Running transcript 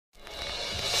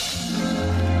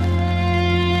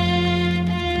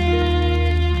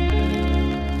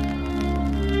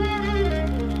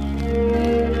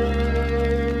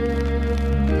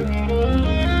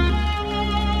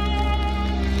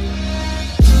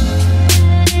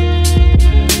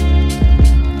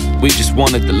we just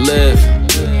wanted to live.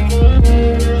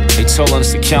 They told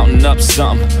us to counting up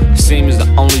something seems the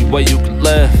only way you can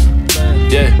live.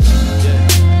 Yeah.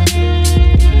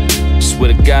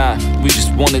 Swear to God, we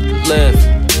just wanted to live.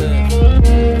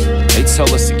 They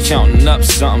told us to counting up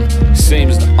something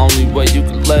seems the only way you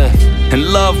can live.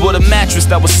 In love with a mattress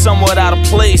that was somewhat out of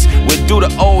place, where due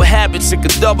to old habits it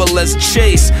could double as a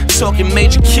chase. Talking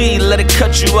major key, let it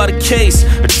cut you out of case,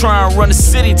 or try and run the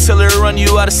city till it run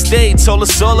you out of state. Told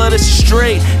us all of this is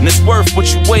straight, and it's worth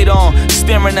what you wait on.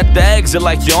 Staring at the exit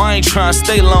like, yo, I ain't trying to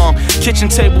stay long. Kitchen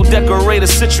table decorator,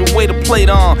 situate a plate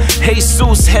on.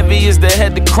 Jesus, heavy is the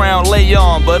head the crown lay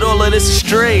on. But all of this is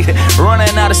straight.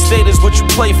 Running out of state is what you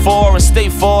play for, and stay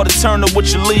for to turn to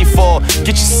what you leave for.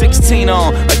 Get your 16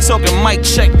 on, like talking mic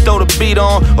check, throw the beat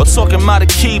on, or talking about a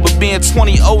key but being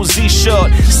 20 OZ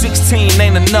short. 16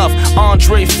 ain't enough,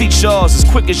 Andre features. As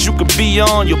quick as you could be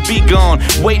on, you'll be gone.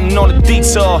 Waiting on a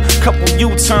detour, couple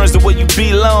U-turns to where you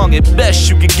belong. At best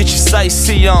you could get your sight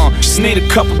see on. Just need a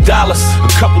couple dollars,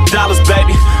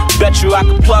 baby. Bet you I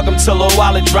could plug them till her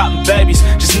wallet dropping babies.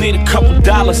 Just need a couple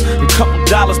dollars,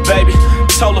 baby.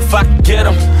 Told if I could get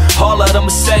them, all of them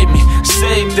would save me.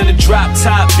 Saved in a drop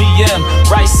top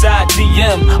BM, right side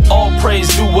DM. All praise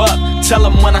due up, tell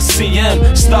him when I see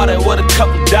him. Started with a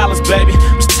couple dollars, baby.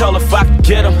 Was told if I could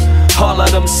get them, all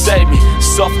of them save me.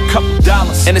 So for a couple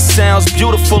dollars. And it sounds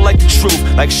beautiful like the truth,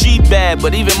 like she bad,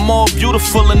 but even more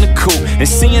beautiful in the coupe. And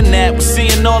seeing that was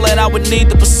seeing all that I would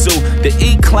need to pursue. The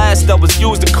E-class that was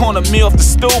used to corner me off the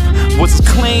stoop was as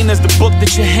clean as the book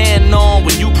that you're handing on.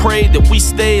 When you prayed that we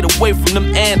stayed away from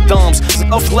them anthems.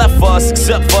 Nothing left for us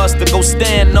except for us to go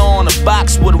stand on a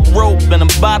box with a rope and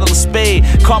a bottle of spade.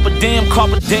 Carpe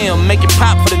diem, make it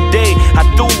pop for the day. I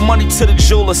threw money to the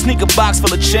jeweler, sneaker box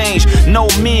full of change. Know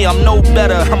me, I'm no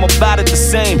better, I'm about it the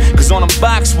same. Cause on a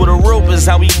box with a rope is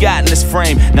how we got in this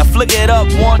frame. Now flick it up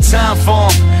one time for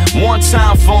 'em, one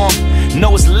time for 'em.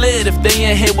 Know it's lit if they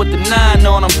in here with the 9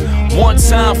 on them. One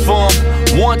time for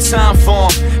 'em, one time for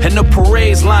 'em. And the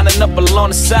parade's lining up along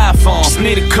the side for 'em. Just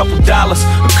need a couple dollars,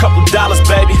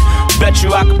 baby. Bet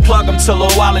you I could plug them till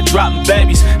her wallet dropping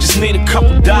babies. Just need a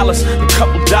couple dollars,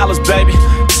 baby.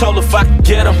 Told if I could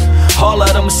get them, all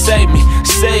of them would save me.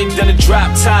 Saved in a drop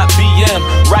top BM,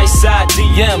 right side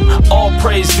DM. All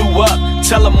praise due up,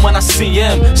 tell him when I see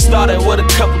him. Started with a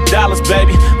couple dollars,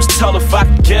 baby. Was told if I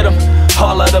could get them,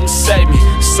 all of them save me.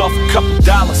 So for a couple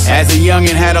dollars. As a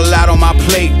youngin' had a lot on my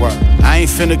plate. I ain't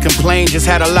finna complain, just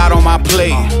had a lot on my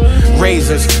plate.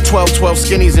 Razors, 12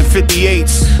 skinnies and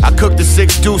 58s. I cooked the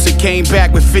 6 deuce and came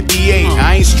back with 58.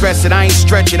 I ain't stress it, I ain't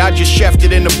stretch it, I just chefed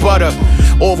it in the butter.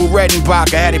 Oval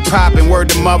Redenbach, I had it poppin', word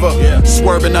to mother.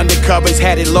 Swerving undercovers,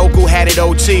 had it local, had it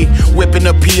OT. Whipping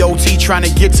the POT, trying to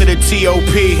get to the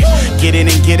TOP. Get in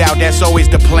and get out, that's always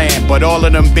the plan. But all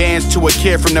of them bands to a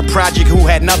kid from the project who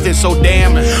had nothing so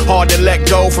damn hard to let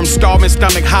go. From starving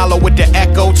stomach hollow with the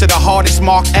echo to the hardest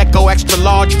mark echo. Extra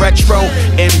large retro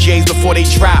MJs before they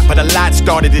drop, but a lot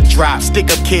started to drop.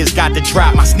 Stick up kids got the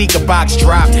drop, my sneaker box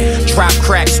dropped. Drop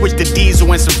crack, switch to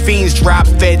diesel and some fiends drop.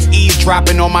 Feds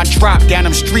eavesdropping on my drop down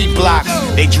them street blocks.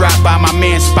 They dropped by my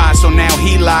man's spot, so now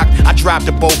he locked. I dropped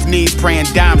to both knees, praying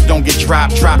dimes don't get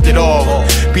dropped. Dropped it all.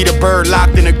 Be the bird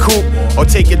locked in a coop, or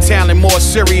take your talent more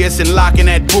serious and lock in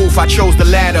that booth. I chose the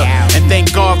latter, and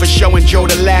thank God for showing Joe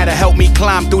the ladder. Help me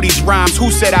climb through these rhymes. Who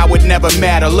said I would never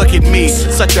matter? Look at me,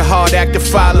 such a hard act to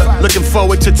follow. Looking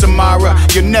forward to tomorrow.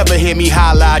 You'll never hear me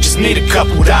holler. I just need a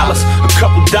couple dollars,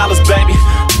 baby.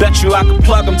 Bet you I could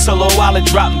plug them till her wallet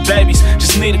dropping babies.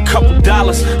 Just need a couple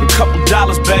dollars,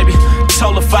 baby.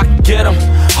 Told if I could get them,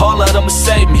 all of them would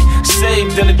save me.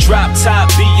 Saved in a drop top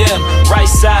BM, right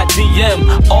side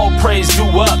DM. All praise due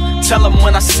up, tell him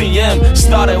when I see him.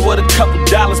 Started with a couple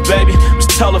dollars, baby. Was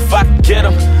told if I could get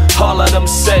them, all of them would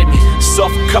save me. So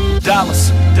for a couple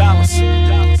dollars.